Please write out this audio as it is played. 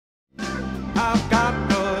I've got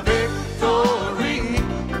the victory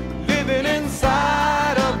living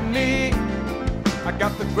inside of me. I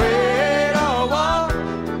got the greater one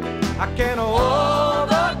I can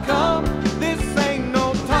overcome. This ain't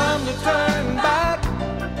no time to turn back,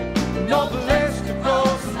 no place to go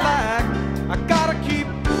slack. I gotta keep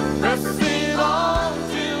pressing on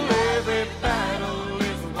till every battle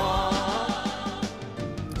is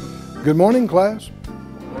won. Good morning, class.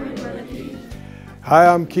 Hi,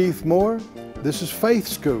 I'm Keith Moore. This is Faith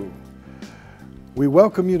School. We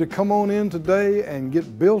welcome you to come on in today and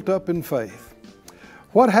get built up in faith.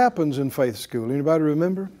 What happens in Faith School? Anybody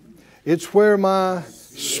remember? It's where my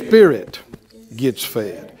spirit gets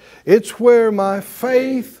fed. It's where my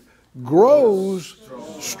faith grows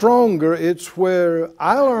stronger. It's where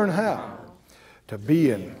I learn how to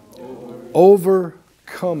be an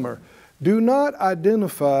overcomer. Do not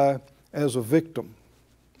identify as a victim.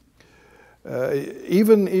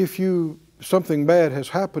 Even if something bad has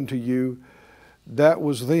happened to you, that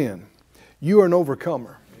was then. You are an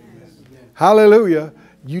overcomer. Hallelujah.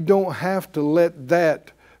 You don't have to let that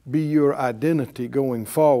be your identity going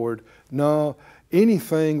forward. No,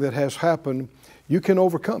 anything that has happened, you can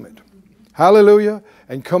overcome it. Hallelujah.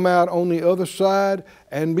 And come out on the other side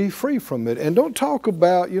and be free from it. And don't talk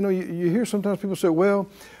about, you hear sometimes people say, well,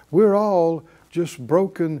 we're all just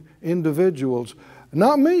broken individuals.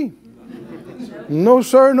 Not me. No,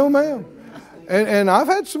 sir, no, ma'am. And I've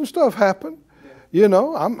had some stuff happen.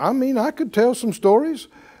 I could tell some stories,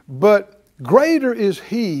 but greater is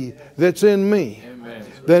He that's in me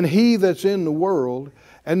than he that's in the world.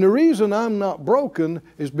 And the reason I'm not broken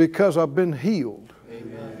is because I've been healed.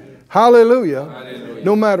 Hallelujah. Hallelujah.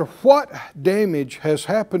 No matter what damage has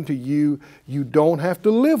happened to you, you don't have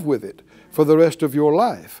to live with it for the rest of your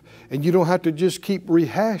life. And you don't have to just keep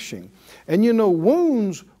rehashing. And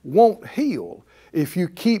wounds won't heal if you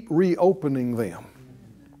keep reopening them.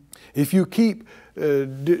 If you keep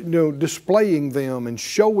displaying them and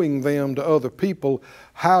showing them to other people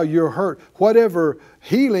how you're hurt. Whatever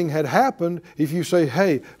healing had happened, if you say,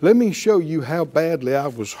 hey, let me show you how badly I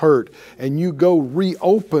was hurt, and you go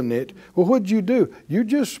reopen it, well, what'd you do? You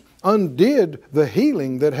just undid the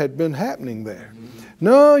healing that had been happening there.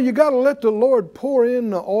 No, you got to let the Lord pour in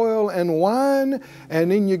the oil and wine,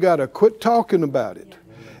 and then you got to quit talking about it.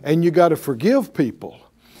 And you got to forgive people.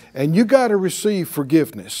 And you got to receive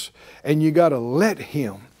forgiveness. And you got to let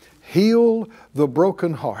Him heal the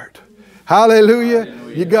broken heart. Hallelujah.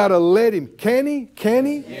 Hallelujah. You got to let Him. Can He? Can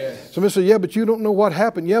He? Yes. Somebody say, yeah, but you don't know what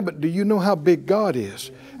happened. Yeah, but do you know how big God is?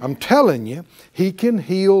 I'm telling you, He can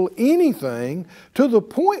heal anything to the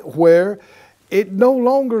point where it no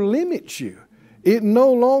longer limits you. It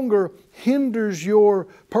no longer hinders your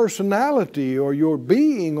personality or your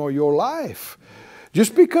being or your life.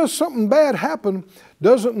 Just because something bad happened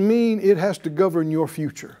doesn't mean it has to govern your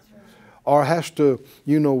future or has to,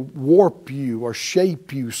 warp you or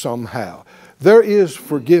shape you somehow. There is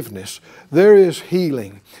forgiveness. There is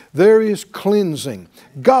healing. There is cleansing.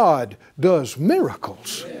 God does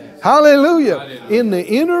miracles. Hallelujah. Hallelujah. In the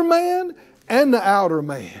inner man and the outer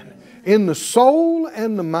man. In the soul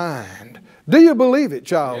and the mind. Do you believe it,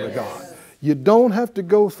 child of God? You don't have to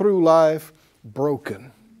go through life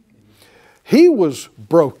broken. He was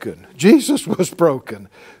broken. Jesus was broken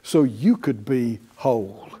so you could be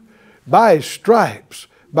whole. By His stripes,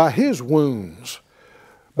 by His wounds,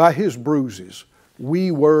 by His bruises,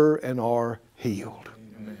 we were and are healed.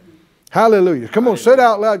 Amen. Hallelujah. Come on, say it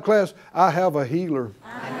out loud, class. I have a healer. I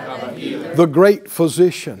have a healer. The great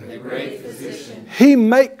physician. The great physician. He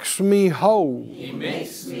makes me whole. He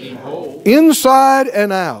makes me whole. Inside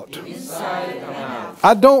and out. Inside and out.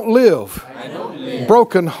 I don't live. I don't live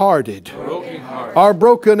broken-hearted. Or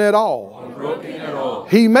broken at all. Broken at all.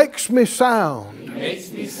 He makes me sound. He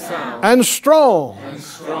makes me sound. And strong. And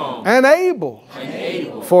strong. And able. And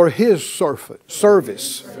able. For His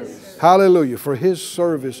service. Hallelujah. For His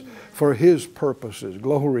service. For His purposes.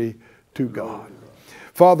 Glory to God.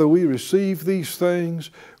 Father, we receive these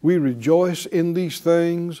things. We rejoice in these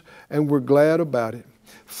things. And we're glad about it.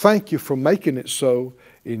 Thank you for making it so.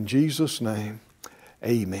 In Jesus' name,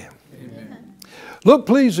 amen. Amen. Look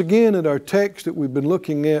please again at our text that we've been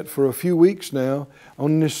looking at for a few weeks now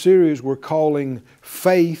on this series we're calling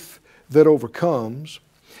Faith That Overcomes.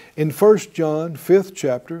 In 1 John 5th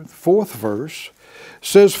chapter, 4th verse,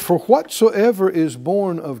 says, for whatsoever is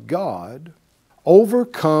born of God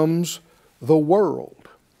overcomes the world.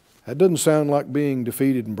 That doesn't sound like being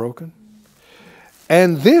defeated and broken.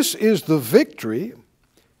 And this is the victory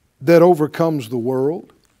that overcomes the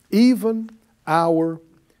world, even our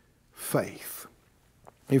faith.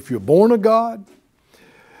 If you're born of God,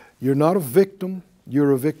 you're not a victim,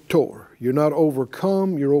 you're a victor. You're not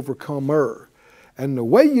overcome, you're overcomer. And the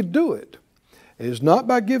way you do it is not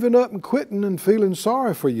by giving up and quitting and feeling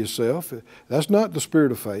sorry for yourself. That's not the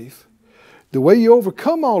spirit of faith. The way you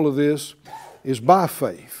overcome all of this is by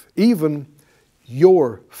faith, even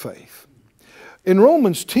your faith. In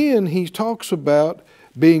Romans 10, he talks about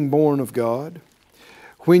being born of God.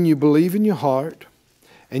 When you believe in your heart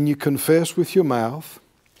and you confess with your mouth,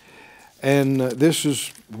 and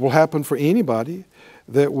will happen for anybody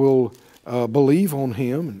that will believe on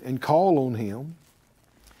Him and call on Him.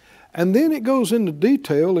 And then it goes into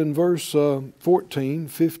detail in verse 14,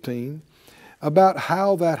 15, about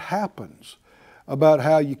how that happens, about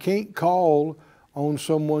how you can't call on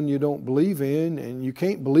someone you don't believe in, and you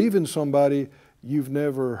can't believe in somebody you've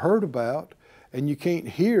never heard about, and you can't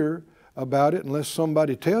hear about it unless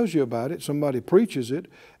somebody tells you about it, somebody preaches it,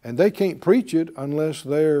 and they can't preach it unless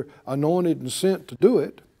they're anointed and sent to do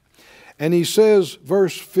it. And he says,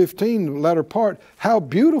 verse 15, the latter part, how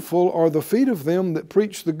beautiful are the feet of them that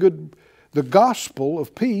preach the gospel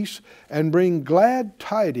of peace and bring glad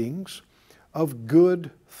tidings of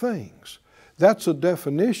good things. That's a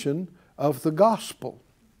definition of the gospel.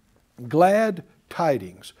 Glad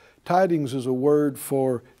tidings. Tidings is a word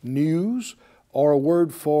for news or a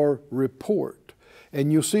word for report.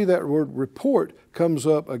 And you'll see that word report comes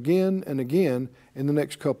up again and again in the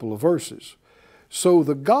next couple of verses. So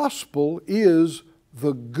the gospel is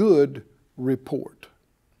the good report.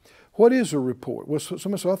 What is a report? Well,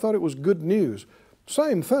 somebody said, I thought it was good news.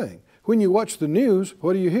 Same thing. When you watch the news,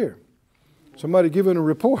 what do you hear? Somebody giving a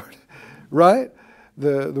report, right?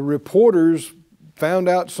 The reporters found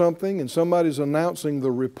out something and somebody's announcing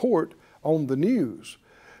the report on the news.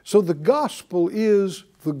 So the gospel is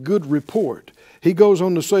the good report. He goes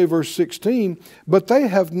on to say, verse 16, but they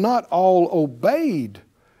have not all obeyed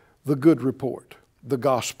the good report, the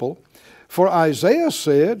gospel. For Isaiah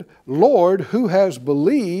said, Lord, who has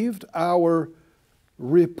believed our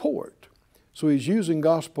report? So he's using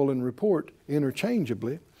gospel and report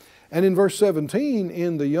interchangeably. And in verse 17,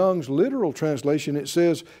 in the Young's literal translation, it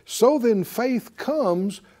says, so then faith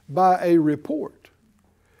comes by a report,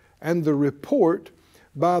 and the report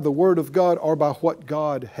by the Word of God or by what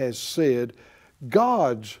God has said,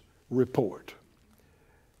 God's report.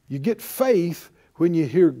 You get faith when you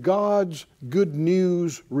hear God's good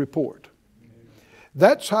news report.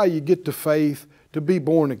 That's how you get the faith to be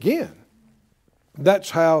born again. That's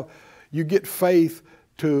how you get faith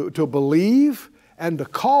to believe and to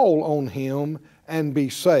call on Him and be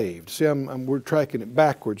saved. See, we're tracking it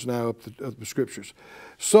backwards now up the Scriptures.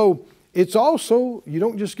 So it's also, you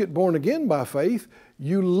don't just get born again by faith,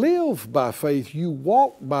 you live by faith, you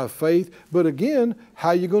walk by faith. But again, how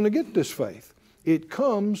are you going to get this faith? It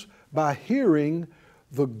comes by hearing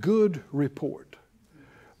the good report.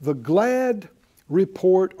 The glad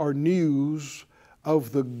report or news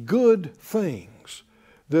of the good things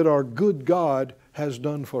that our good God has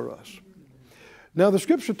done for us. Now the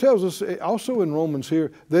Scripture tells us also in Romans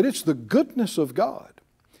here that it's the goodness of God,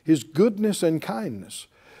 His goodness and kindness,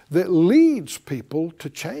 that leads people to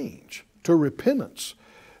change, to repentance,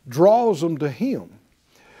 draws them to Him.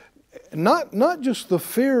 Not just the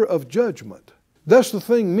fear of judgment. That's the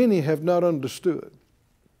thing many have not understood.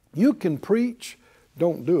 You can preach,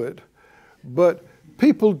 don't do it, but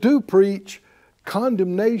people do preach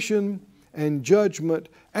condemnation and judgment,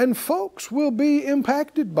 and folks will be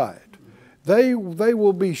impacted by it. They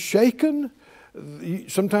will be shaken.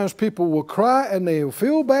 Sometimes people will cry and they'll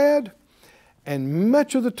feel bad, and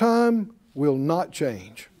much of the time will not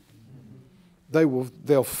change. They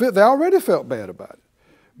already felt bad about it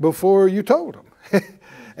before you told them.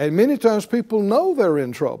 And many times people know they're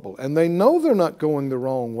in trouble and they know they're not going the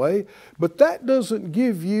wrong way, but that doesn't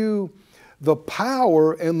give you the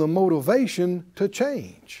power and the motivation to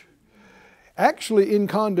change. Actually, in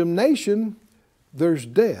condemnation, there's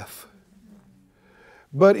death.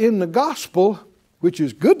 But in the gospel, which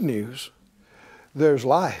is good news, there's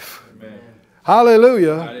life. Amen.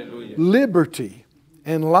 Hallelujah. Hallelujah. Liberty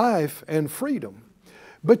and life and freedom.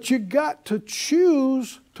 But you got to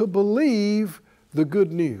choose to believe the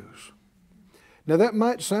good news. Now that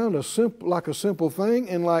might sound like a simple thing,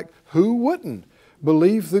 and like who wouldn't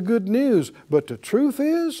believe the good news? But the truth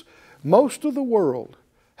is, most of the world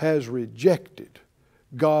has rejected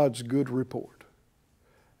God's good report.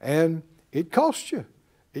 And it costs you.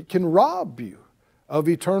 It can rob you of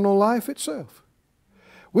eternal life itself.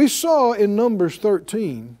 We saw in Numbers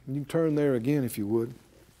 13, you can turn there again if you would,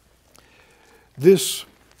 this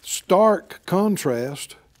stark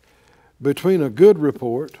contrast between a good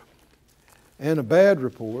report and a bad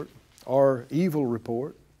report or evil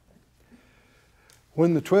report.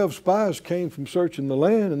 When the 12 spies came from searching the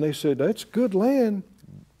land and they said, that's good land,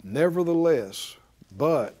 nevertheless,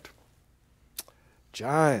 but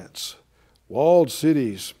giants, walled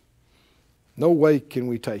cities, no way can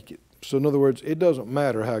we take it. So in other words, it doesn't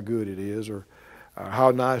matter how good it is or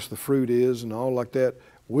how nice the fruit is and all like that.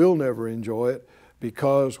 We'll never enjoy it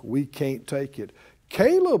because we can't take it.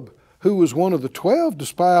 Caleb, who was one of the 12 to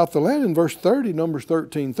spy out the land in verse 30, Numbers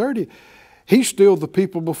 13:30, he stilled the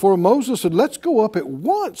people before Moses, said, let's go up at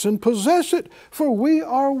once and possess it, for we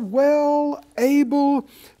are well able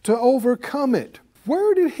to overcome it.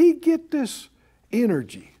 Where did he get this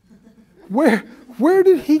energy? Where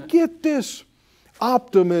did he get this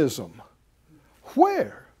optimism?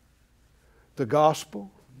 Where? The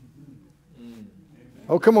gospel.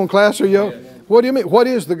 Oh, come on, class, are you? What do you mean? What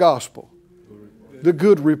is the gospel? The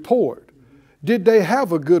good report. Did they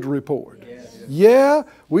have a good report? Yeah,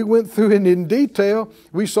 we went through it in detail.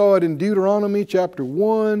 We saw it in Deuteronomy chapter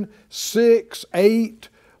 1, 6, 8,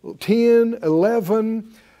 10,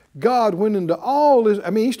 11. God went into all this.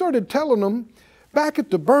 I mean, he started telling them back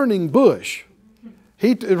at the burning bush.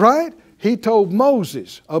 Right? He told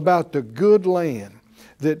Moses about the good land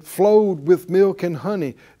that flowed with milk and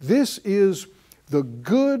honey. This is the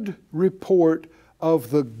good report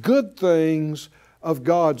of the good things of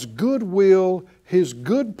God's good will, His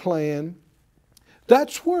good plan.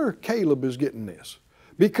 That's where Caleb is getting this.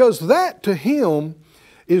 Because that to him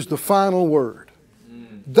is the final word.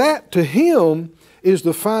 That to him is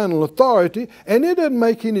the final authority. And it doesn't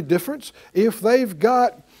make any difference if they've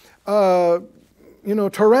got,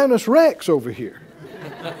 Tyrannus Rex over here.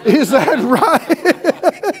 Is that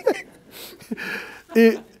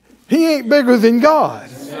right? He ain't bigger than God.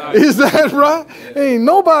 Is that right? Ain't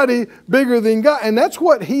nobody bigger than God. And that's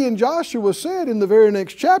what he and Joshua said in the very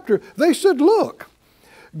next chapter. They said, look,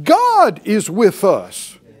 God is with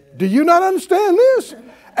us. Do you not understand this?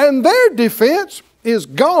 And their defense is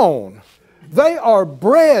gone. They are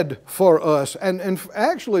bread for us. And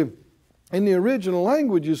actually, in the original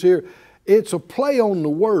languages here, it's a play on the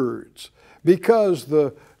words. Because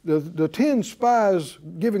the 10 spies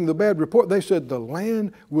giving the bad report, they said, the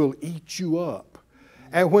land will eat you up.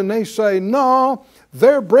 And when they say, no,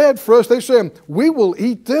 they're bread for us, they say, we will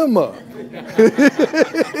eat them up.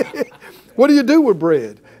 What do you do with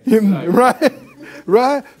bread? Right?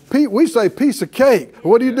 Right? We say piece of cake.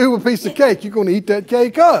 What do you do with a piece of cake? You're going to eat that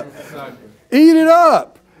cake up. Eat it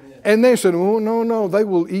up. And they said, oh, no, they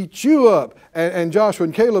will eat you up. And Joshua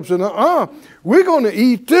and Caleb said, we're going to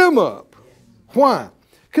eat them up. Why?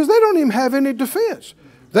 Because they don't even have any defense.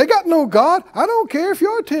 They got no God. I don't care if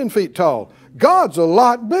you're 10 feet tall. God's a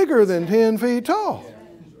lot bigger than 10 feet tall.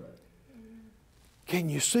 Can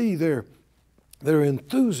you see their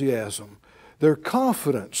enthusiasm, their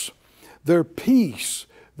confidence, their peace,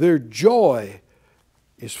 their joy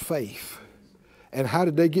is faith. And how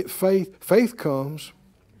did they get faith? Faith comes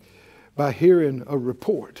by hearing a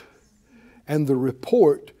report. And the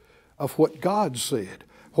report of what God said.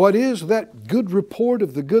 What is that good report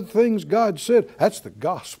of the good things God said? That's the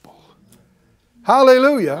gospel.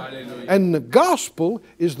 Hallelujah. Hallelujah. And the gospel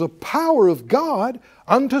is the power of God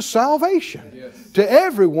unto salvation to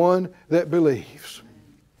everyone that believes.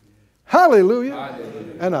 Hallelujah.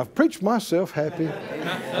 Hallelujah. And I've preached myself happy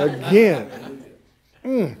again.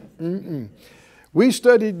 We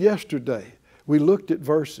studied yesterday. We looked at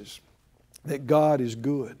verses that God is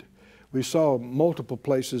good. We saw multiple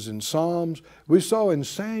places in Psalms. We saw in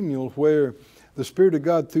Samuel where the Spirit of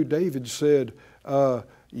God through David said,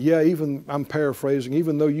 even, I'm paraphrasing,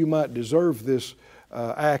 even though you might deserve this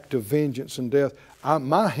act of vengeance and death,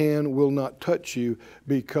 my hand will not touch you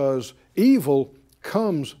because evil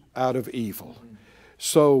comes out of evil.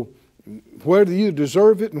 So whether you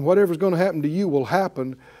deserve it and whatever's going to happen to you will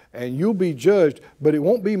happen and you'll be judged, but it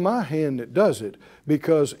won't be my hand that does it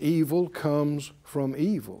because evil comes from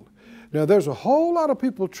evil. Now, there's a whole lot of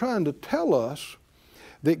people trying to tell us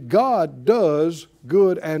that God does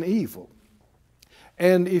good and evil.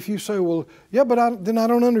 And if you say, well, yeah, but then I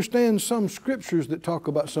don't understand some scriptures that talk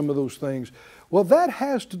about some of those things. Well, that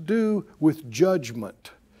has to do with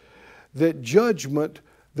judgment. That judgment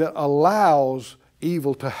that allows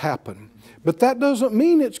evil to happen. But that doesn't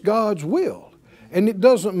mean it's God's will. And it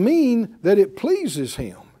doesn't mean that it pleases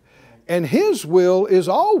Him. And His will is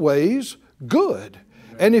always good.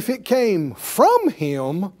 And if it came from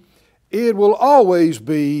Him, it will always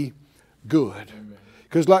be good.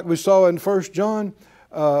 Because like we saw in 1 John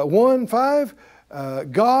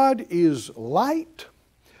 1:5, God is light.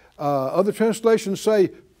 Other translations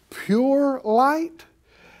say pure light.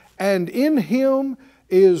 And in Him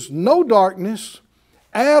is no darkness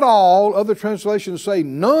at all. Other translations say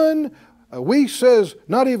none We says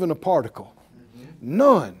not even a particle.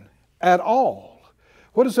 None at all.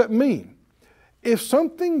 What does that mean? If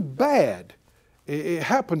something bad it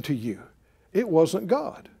happened to you, it wasn't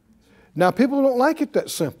God. Now, people don't like it that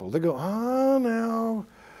simple. They go, now,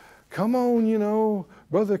 come on,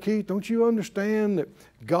 Brother Keith, don't you understand that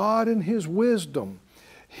God in His wisdom,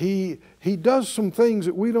 He does some things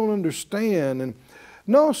that we don't understand. And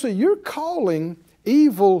no, see, you're calling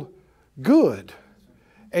evil good,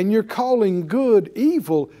 and you're calling good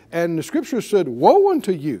evil, and the Scripture said, woe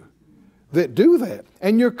unto you that do that.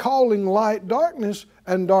 And you're calling light darkness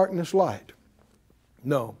and darkness light.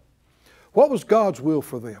 No. What was God's will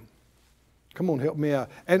for them? Come on, help me out.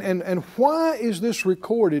 And why is this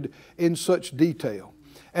recorded in such detail?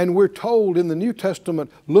 And we're told in the New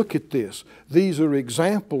Testament, look at this. These are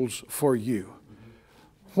examples for you.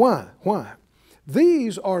 Why? Why?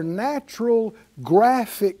 These are natural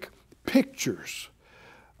graphic pictures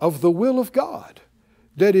of the will of God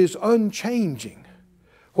that is unchanging.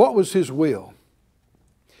 What was His will?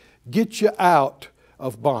 Get you out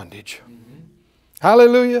of bondage.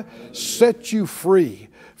 Hallelujah. Set you free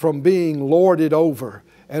from being lorded over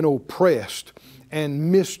and oppressed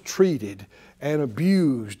and mistreated and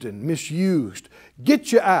abused and misused.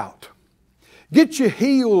 Get you out. Get you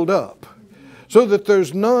healed up so that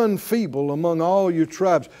there's none feeble among all your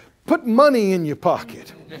tribes. Put money in your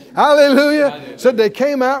pocket. Hallelujah. Said they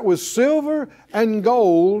came out with silver and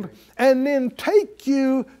gold, and then take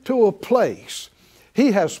you to a place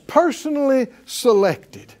He has personally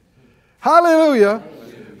selected. Hallelujah.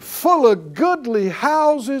 Full of goodly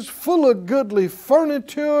houses, full of goodly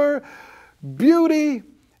furniture, beauty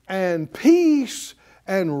and peace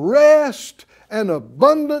and rest and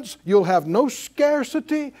abundance. You'll have no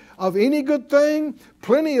scarcity of any good thing.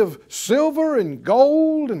 Plenty of silver and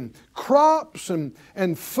gold and crops and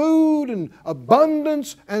food and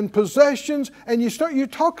abundance and possessions. And you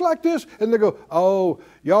talk like this and they go, oh,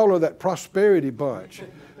 y'all are that prosperity bunch.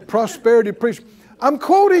 Prosperity preach. I'm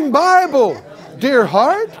quoting Bible, dear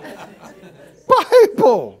heart.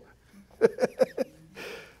 Bible.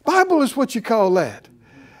 Bible is what you call that.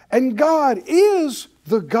 And God is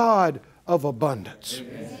the God of abundance.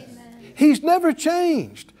 Amen. He's never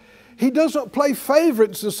changed. He doesn't play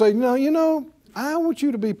favorites and say, no, I want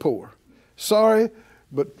you to be poor. Sorry,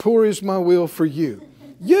 but poor is my will for you.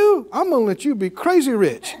 I'm going to let you be crazy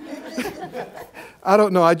rich. I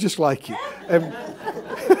don't know, I just like you.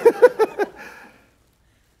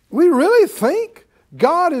 We really think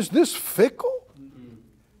God is this fickle?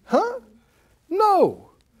 Huh? No.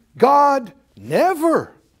 God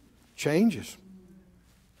never changes.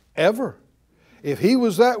 Ever. If He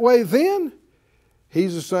was that way then,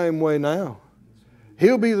 He's the same way now.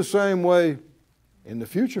 He'll be the same way in the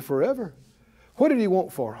future forever. What did He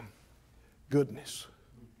want for them? Goodness.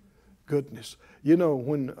 Goodness.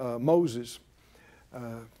 When Moses,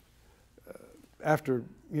 after,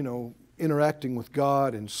 interacting with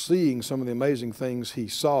God and seeing some of the amazing things he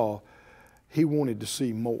saw, he wanted to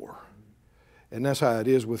see more. And that's how it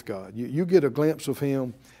is with God. You get a glimpse of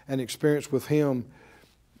Him, an experience with Him,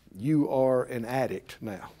 you are an addict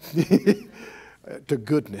now to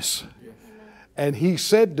goodness. And He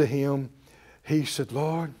said to him, He said,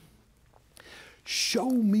 Lord, show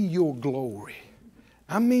me your glory.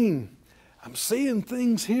 I mean, I'm seeing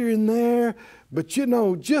things here and there, but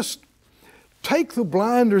just take the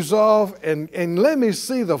blinders off and let me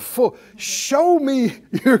see the full. Show me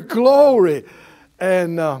your glory.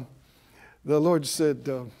 And the Lord said,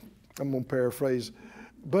 I'm going to paraphrase,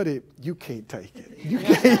 buddy, you can't take it.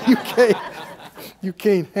 You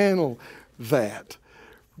can't handle that.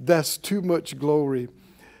 That's too much glory.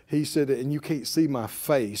 He said, and you can't see my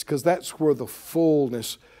face, because that's where the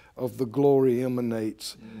fullness of the glory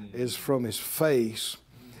emanates, is from His face.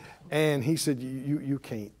 And He said, you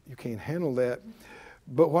can't handle that.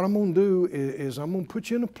 But what I'm going to do is I'm going to put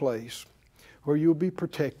you in a place where you'll be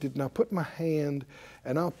protected. And I'll put my hand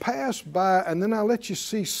and I'll pass by, and then I'll let you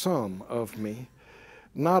see some of me.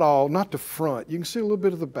 Not all, not the front. You can see a little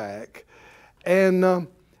bit of the back. And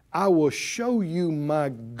I will show you my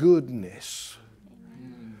goodness.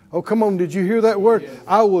 Oh, come on, did you hear that word? Yes.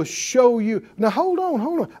 I will show you. Now, hold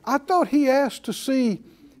on. I thought He asked to see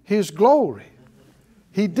His glory.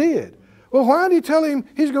 He did. Well, why did He tell him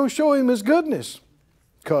He's going to show him His goodness?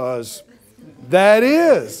 Because that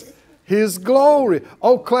is His glory.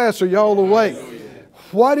 Oh, class, are y'all awake?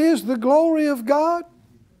 What is the glory of God?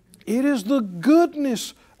 It is the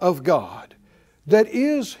goodness of God that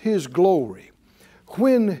is His glory.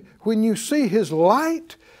 When you see His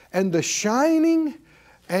light and the shining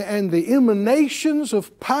and the emanations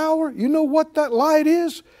of power, you know what that light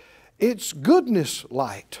is? It's goodness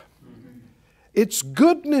light. It's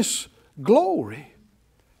goodness, glory.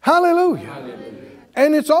 Hallelujah.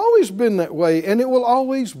 And it's always been that way, and it will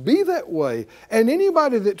always be that way. And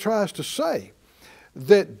anybody that tries to say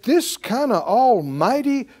that this kind of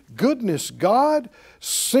almighty goodness God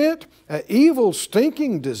sent an evil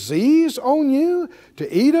stinking disease on you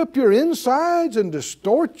to eat up your insides and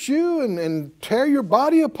distort you and tear your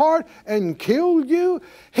body apart and kill you,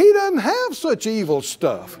 He doesn't have such evil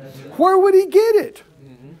stuff. Where would He get it?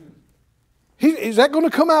 Is that going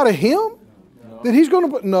to come out of Him? That He's going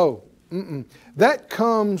to put? No. That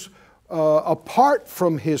comes apart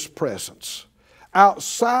from His presence,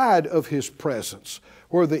 outside of His presence,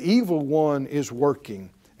 where the evil one is working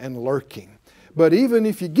and lurking. But even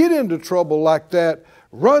if you get into trouble like that,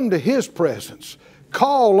 run to His presence.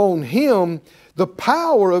 Call on Him. The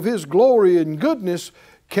power of His glory and goodness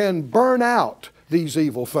can burn out these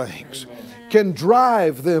evil things, can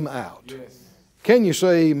drive them out. Can you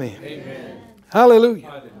say amen? Amen.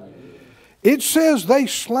 Hallelujah. It says they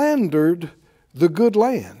slandered the good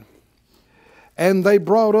land, and they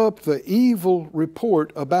brought up the evil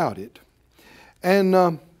report about it. And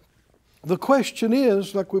the question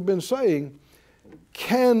is, like we've been saying,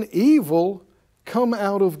 can evil come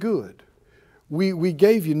out of good? We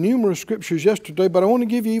gave you numerous scriptures yesterday, but I want to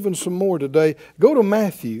give you even some more today. Go to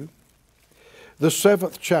Matthew, the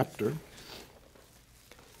 7th chapter.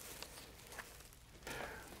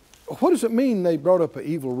 What does it mean they brought up an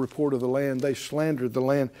evil report of the land? They slandered the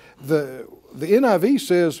land. The NIV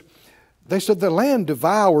says, they said the land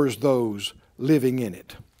devours those living in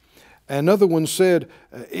it. Another one said,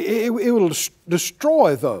 it will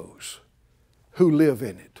destroy those who live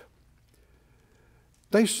in it.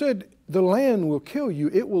 They said the land will kill you.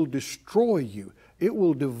 It will destroy you. It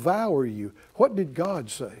will devour you. What did God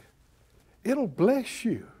say? It'll bless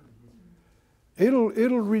you. It'll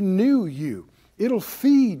renew you. It'll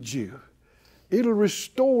feed you. It'll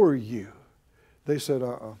restore you. They said,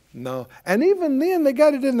 no. And even then, they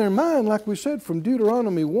got it in their mind, like we said from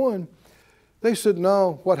Deuteronomy 1. They said,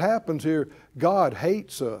 no, what happens here, God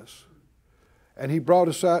hates us. And He brought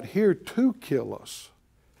us out here to kill us.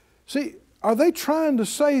 See, are they trying to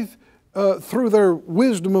say through their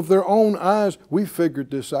wisdom of their own eyes, we figured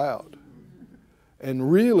this out?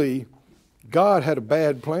 And really, God had a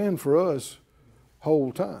bad plan for us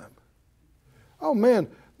whole time. Oh man,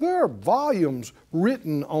 there are volumes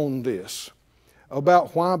written on this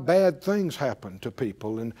about why bad things happen to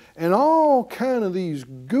people and all kind of these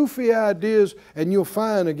goofy ideas, and you'll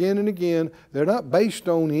find again and again they're not based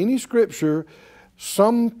on any scripture.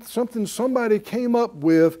 Something somebody came up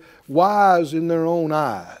with, wise in their own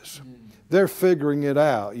eyes. They're figuring it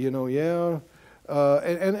out, yeah.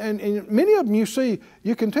 And many of them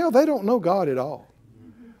you can tell they don't know God at all,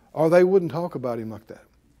 or they wouldn't talk about Him like that.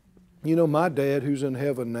 My dad, who's in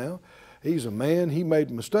heaven now, he's a man, he made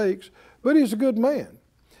mistakes, but he's a good man.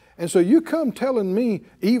 And so you come telling me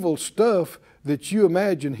evil stuff that you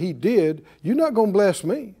imagine he did, you're not going to bless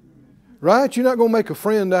me, right? You're not going to make a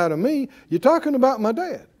friend out of me. You're talking about my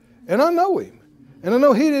dad, and I know him, and I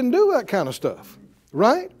know he didn't do that kind of stuff,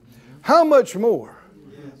 right? How much more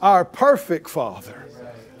our perfect Father?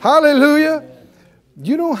 Hallelujah.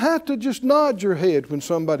 You don't have to just nod your head when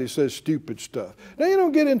somebody says stupid stuff. Now, you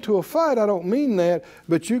don't get into a fight, I don't mean that,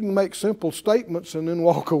 but you can make simple statements and then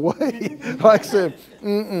walk away. Like I said,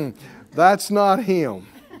 that's not him.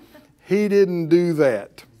 He didn't do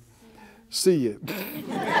that. See you.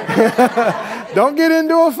 Don't get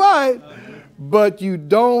into a fight, but you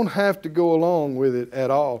don't have to go along with it at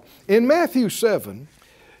all. In Matthew 7,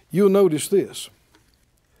 you'll notice this.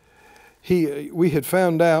 We had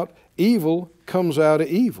found out evil comes out of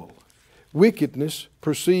evil. Wickedness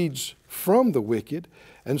proceeds from the wicked,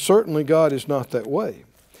 and certainly God is not that way.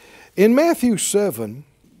 In Matthew 7,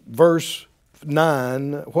 verse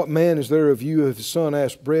 9, what man is there of you, if his son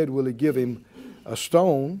asks bread, will he give him a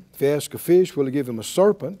stone? If he asks a fish, will he give him a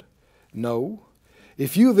serpent? No.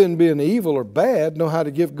 If you then, being evil or bad, know how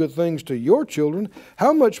to give good things to your children,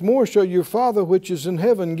 how much more shall your Father which is in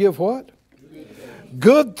heaven give what?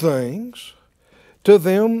 Good things to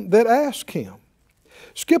them that ask Him.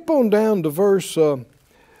 Skip on down to verse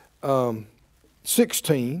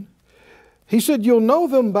 16. He said, you'll know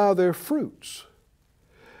them by their fruits.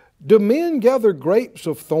 Do men gather grapes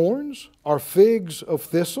of thorns or figs of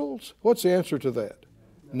thistles? What's the answer to that?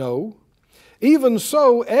 No. Even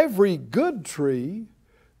so, every good tree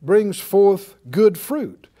brings forth good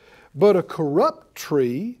fruit, but a corrupt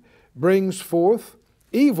tree brings forth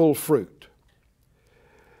evil fruit.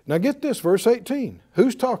 Now get this, verse 18.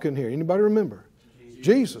 Who's talking here? Anybody remember?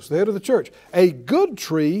 Jesus, the head of the church. A good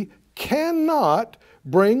tree cannot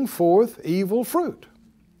bring forth evil fruit.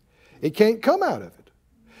 It can't come out of it.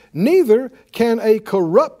 Neither can a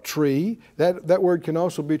corrupt tree, that word can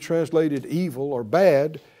also be translated evil or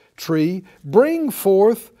bad tree, bring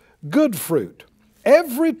forth good fruit.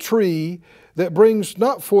 Every tree that brings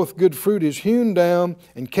not forth good fruit is hewn down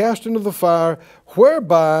and cast into the fire,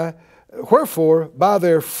 wherefore by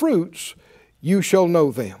their fruits you shall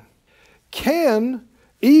know them. Can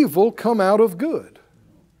evil come out of good?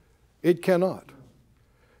 It cannot.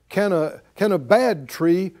 Can a bad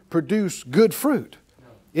tree produce good fruit?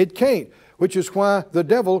 It can't, which is why the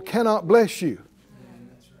devil cannot bless you.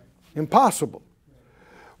 Impossible.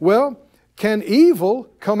 Well, can evil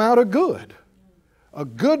come out of good? A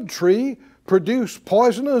good tree produce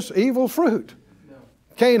poisonous, evil fruit?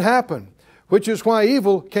 Can't happen, which is why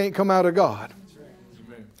evil can't come out of God.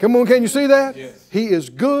 Come on, can you see that? Yes. He is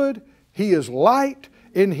good. He is light.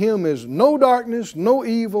 In Him is no darkness, no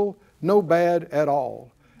evil, no bad at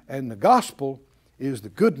all. And the gospel is the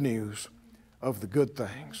good news of the good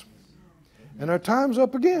things. And our time's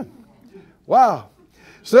up again. Wow.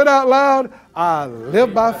 Said out loud, I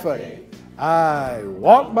live by faith. I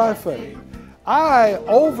walk by faith. I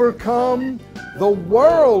overcome the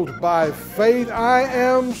world by faith. I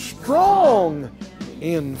am strong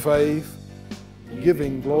in faith,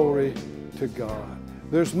 giving glory to God.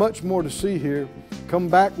 There's much more to see here. Come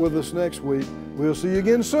back with us next week. We'll see you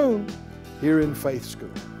again soon here in Faith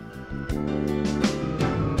School.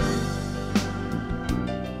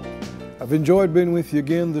 I've enjoyed being with you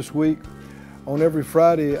again this week. On every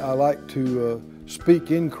Friday, I like to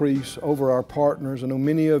speak increase over our partners. I know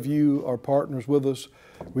many of you are partners with us.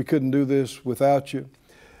 We couldn't do this without you.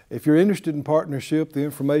 If you're interested in partnership, the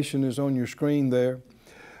information is on your screen there.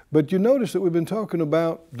 But you notice that we've been talking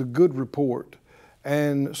about the good report.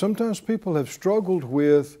 And sometimes people have struggled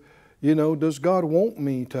with, does God want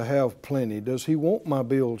me to have plenty? Does He want my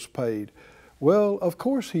bills paid? Well, of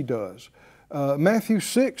course He does. Matthew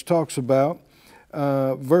 6 talks about,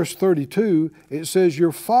 verse 32, it says,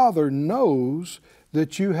 your Father knows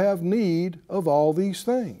that you have need of all these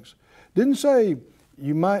things. Didn't say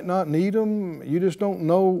you might not need them, you just don't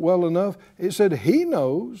know well enough. It said He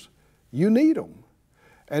knows you need them.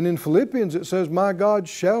 And in Philippians it says, my God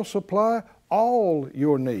shall supply all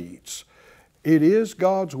your needs. It is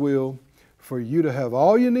God's will for you to have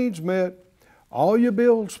all your needs met, all your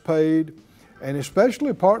bills paid, and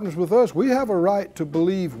especially partners with us. We have a right to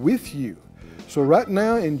believe with you. So right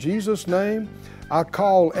now, in Jesus' name, I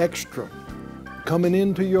call extra coming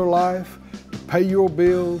into your life to pay your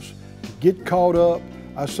bills, to get caught up.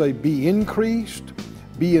 I say be increased,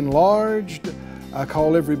 be enlarged. I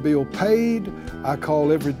call every bill paid. I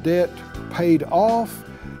call every debt paid off.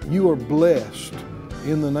 You are blessed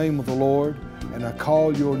in the name of the Lord, and I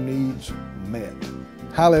call your needs met.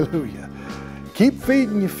 Hallelujah. Keep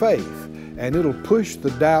feeding your faith, and it'll push the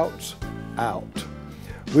doubts out.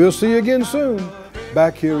 We'll see you again soon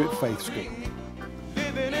back here at Faith School.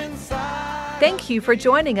 Thank you for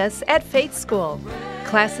joining us at Faith School.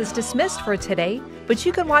 Class is dismissed for today, but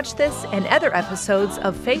you can watch this and other episodes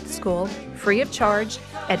of Faith School free of charge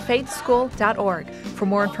at faithschool.org. For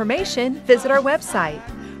more information, visit our website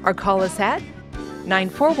or call us at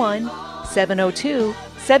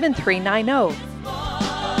 941-702-7390.